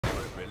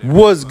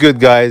What's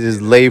good, guys?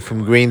 It's Lay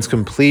from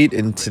GreensComplete,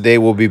 and today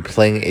we'll be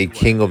playing a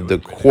King of the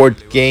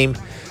Court game,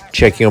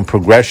 checking on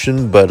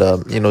progression, but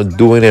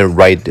doing it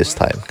right this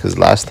time, because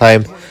last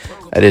time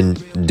I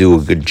didn't do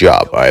a good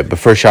job. All right, but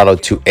first, shout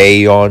out to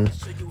Aeon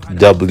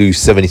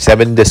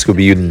W77. This could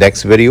be you in the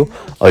next video.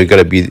 All you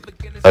gotta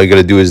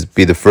do is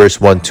be the first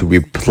one to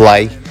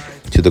reply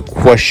to the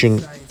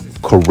question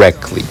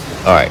correctly.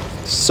 All right,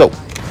 so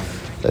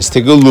let's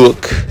take a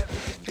look.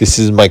 This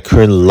is my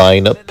current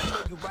lineup.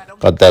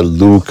 Got that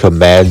Luka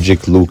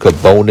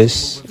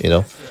bonus,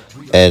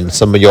 and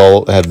some of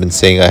y'all have been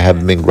saying I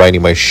haven't been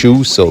grinding my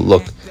shoes. So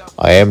look,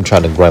 I am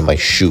trying to grind my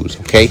shoes,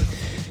 okay?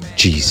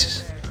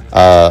 Jesus.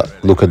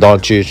 Luka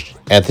Doncic,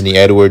 Anthony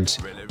Edwards,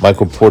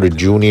 Michael Porter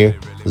Jr.,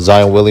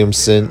 Zion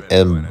Williamson,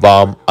 and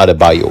Bam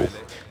Adebayo.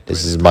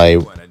 This is my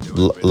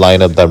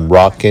lineup that I'm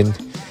rocking.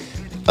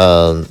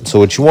 So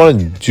what you want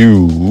to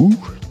do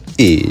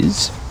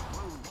is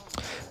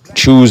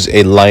choose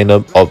a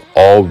lineup of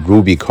all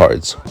ruby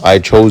cards. I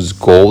chose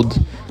gold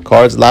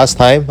cards last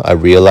time. I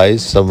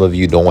realized some of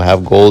you don't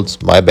have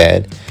golds, my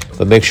bad,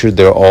 but make sure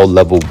they're all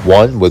level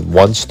 1 with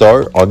 1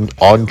 star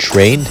on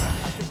trained,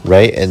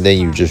 right? And then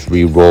you just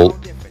re-roll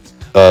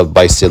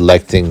by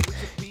selecting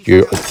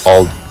your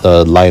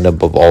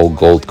lineup of all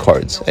gold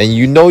cards. And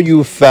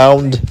you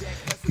found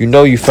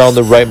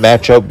the right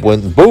matchup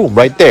when boom,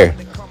 right there,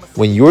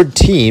 when your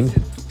team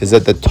is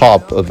at the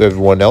top of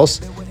everyone else,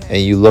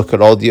 and you look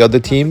at all the other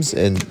teams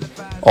and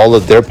all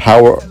of their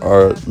power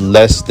are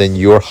less than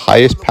your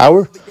highest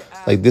power.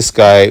 Like this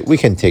guy, we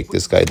can take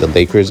this guy, the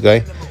Lakers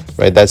guy,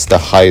 right? That's the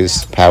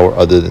highest power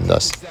other than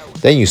us.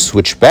 Then you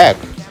switch back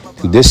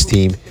to this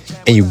team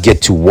and you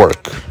get to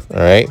work, all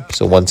right?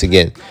 So once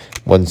again,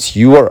 once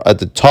you are at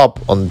the top,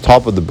 on the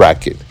top of the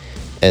bracket,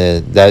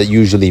 and that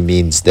usually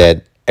means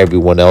that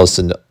everyone else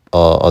on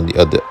all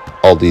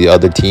the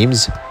other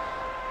teams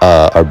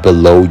are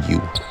below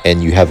you,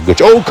 and you have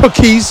good. Oh,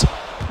 cookies!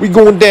 We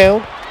going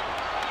down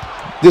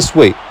this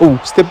way.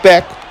 Oh, step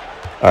back.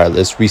 All right,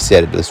 let's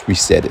reset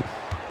it.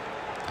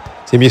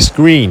 Give me a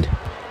screen.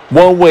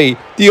 One way,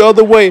 the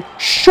other way.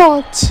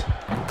 Shot.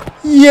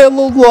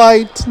 Yellow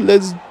light.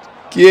 Let's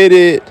get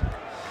it.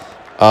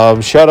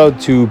 Shout out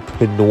to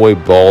Pinoy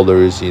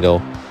Ballers.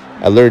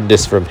 I learned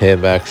this from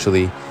him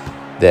actually.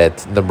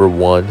 That number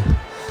 1,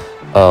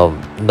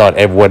 not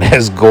everyone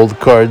has gold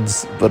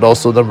cards, but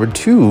also number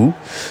 2,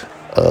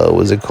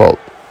 what's it called?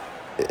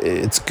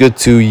 It's good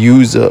to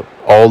use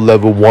all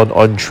level 1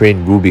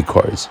 untrained ruby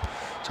cards.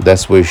 So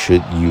that's what you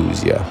should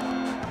use. Yeah.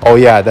 Oh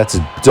yeah, that's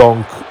a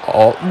dunk.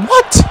 Oh,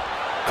 what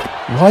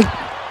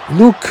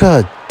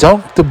Luka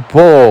dunk the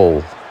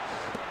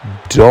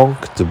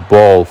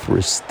ball for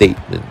a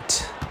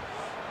statement.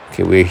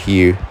 Okay, we're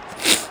here.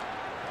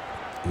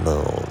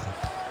 No,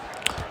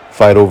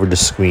 fight over the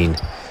screen.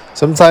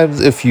 Sometimes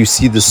if you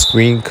see the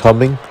screen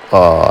coming,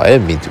 I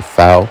didn't mean to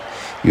foul,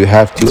 you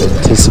have to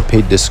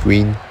anticipate the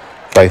screen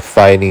by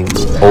fighting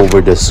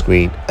over the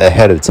screen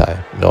ahead of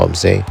time. You know what I'm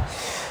saying?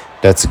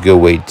 That's a good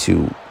way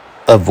to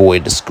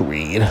avoid the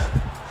screen.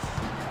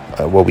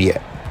 Where we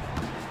at?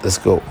 Let's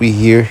go. We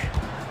here.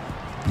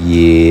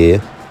 Yeah.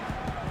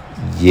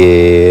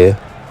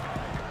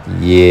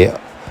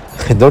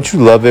 Don't you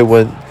love it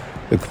when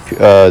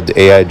the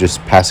AI just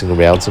passing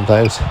around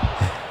sometimes?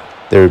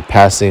 They're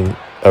passing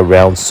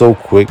around so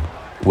quick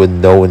with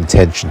no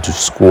intention to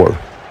score,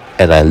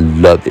 and I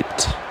love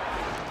it.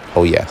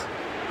 Oh yeah.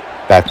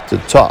 Back to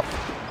the top.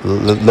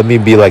 Let me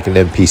be like an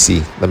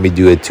NPC. Let me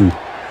do it too.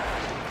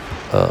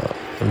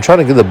 I'm trying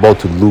to get the ball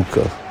to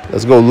Luka.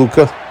 Let's go,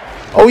 Luka.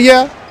 Oh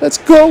yeah, let's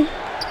go.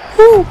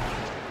 Woo.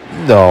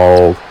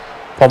 No.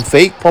 Pump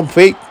fake.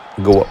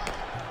 Go up.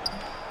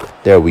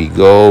 There we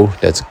go.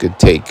 That's a good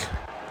take.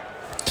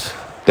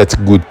 That's a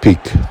good pick.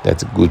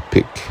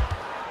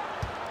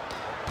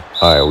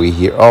 All right, we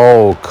here.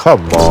 Oh,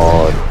 come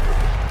on.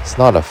 It's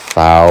not a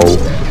foul.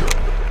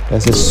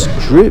 That's a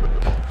strip.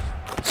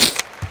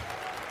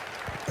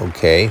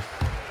 Okay.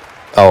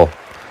 Oh,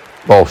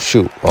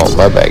 shoot. Oh,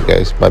 my bad,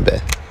 guys. My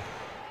bad.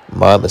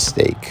 My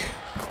mistake.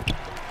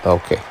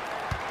 Okay.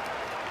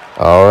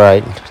 All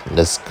right.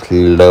 Let's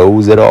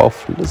close it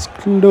off.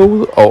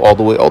 Oh, all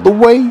the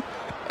way.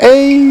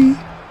 Hey.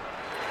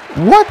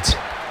 What?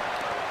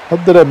 How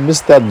did I miss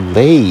that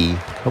lay?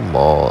 Come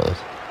on.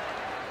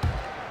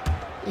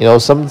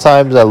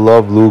 Sometimes I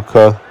love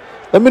Luka.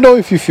 Let me know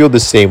if you feel the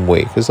same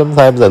way. Because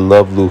sometimes I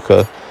love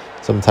Luka.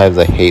 Sometimes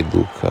I hate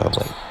Luka. I'm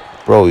like,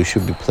 bro, you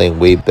should be playing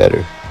way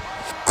better.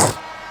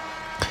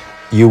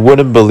 You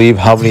wouldn't believe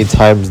how many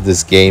times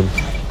this game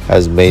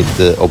has made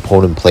the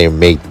opponent player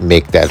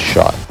make that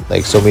shot.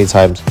 Like so many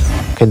times,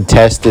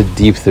 contested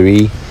deep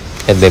 3,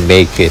 and they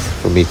make it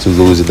for me to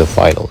lose in the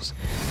finals.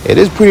 It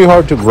is pretty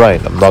hard to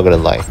grind, I'm not gonna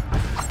lie.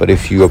 But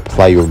if you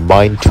apply your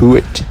mind to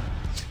it,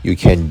 you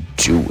can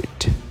do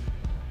it.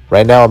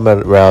 Right now I'm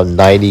at around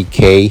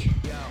 90k,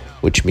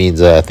 which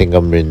means I think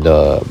I'm in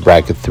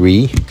bracket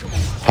 3.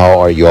 How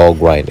are y'all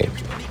grinding?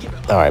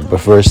 Alright, but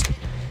first,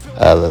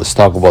 let's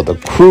talk about the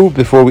crew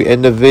before we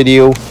end the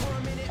video.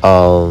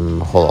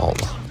 Hold on.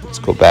 Let's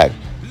go back.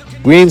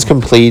 Green's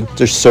complete.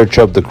 Just search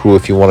up the crew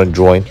if you want to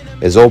join.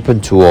 It's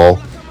open to all.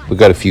 We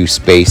got a few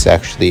space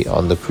actually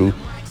on the crew.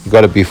 You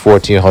got to be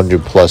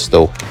 1400 plus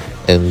though,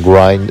 and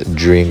grind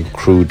during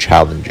crew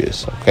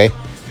challenges. Okay.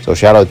 So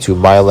shout out to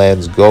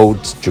Mylands,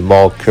 Goats,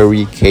 Jamal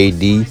Curry,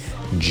 KD,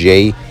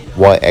 J,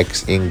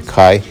 YX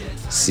Inkai,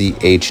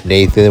 CH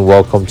Nathan.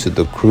 Welcome to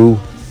the crew.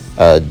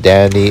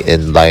 Danny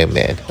and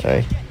Lyman. All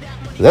right.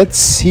 Let's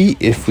see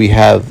if we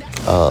have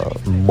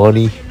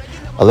money.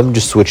 Let me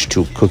just switch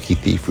to Cookie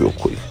Thief real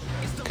quick,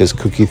 because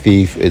Cookie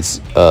Thief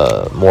is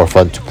more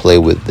fun to play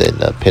with than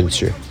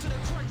Pincer.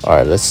 All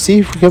right, let's see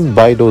if we can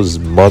buy those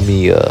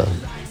mummy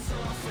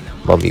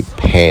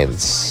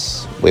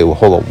pants. Wait, well,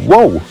 hold on.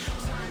 Whoa,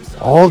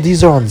 all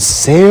these are on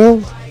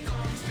sale.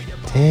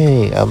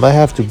 Dang, I might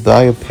have to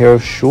buy a pair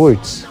of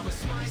shorts.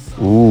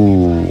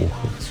 Ooh,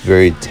 it's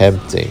very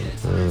tempting.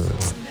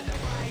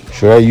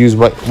 Should I use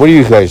my... What do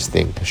you guys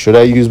think? Should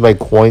I use my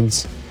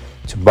coins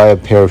to buy a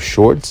pair of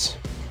shorts?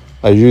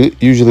 I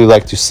usually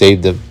like to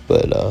save them,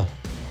 but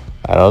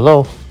I don't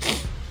know.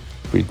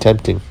 Pretty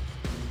tempting.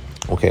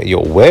 Okay,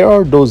 yo, where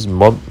are those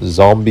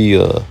zombie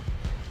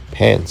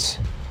pants?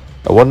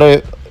 I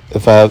wonder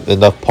if I have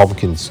enough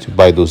pumpkins to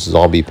buy those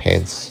zombie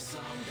pants.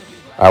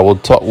 I will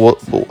talk.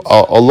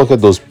 I'll look at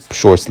those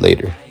shorts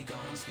later.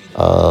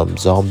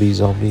 Zombie.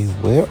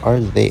 Where are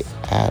they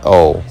at?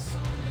 Oh,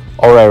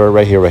 all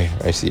right here.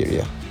 I see it.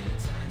 Yeah,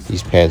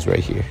 these pants right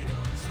here.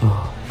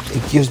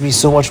 It gives me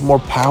so much more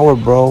power,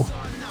 bro.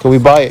 Can we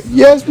buy it?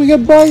 Yes, we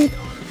can buy it.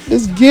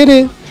 Let's get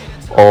it.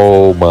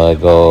 Oh my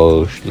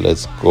gosh,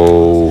 let's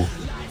go.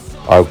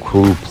 Our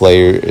crew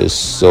player is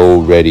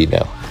so ready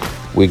now.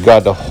 We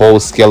got the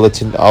whole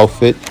skeleton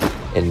outfit,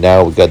 and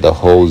now we got the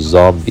whole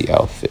zombie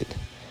outfit.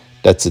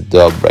 That's a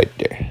dub right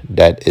there.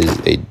 That is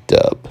a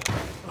dub.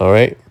 All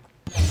right.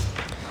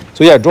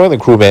 So yeah, join the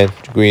crew, man.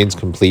 Green's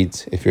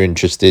complete. If you're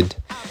interested,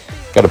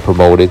 gotta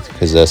promote it,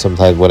 because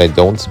sometimes when I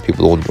don't,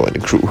 people don't join the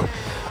crew.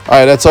 All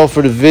right, that's all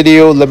for the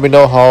video. Let me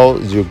know how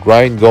is your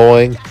grind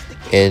going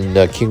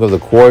in King of the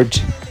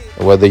Court,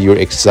 and whether you're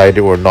excited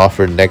or not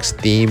for the next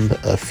theme,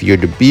 Fear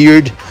the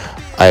Beard.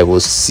 I will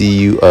see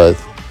you.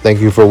 Thank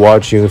you for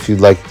watching. If you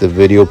liked the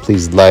video,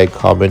 please like,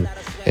 comment,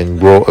 and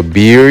grow a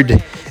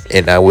beard.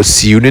 And I will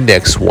see you in the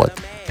next one.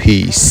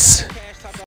 Peace.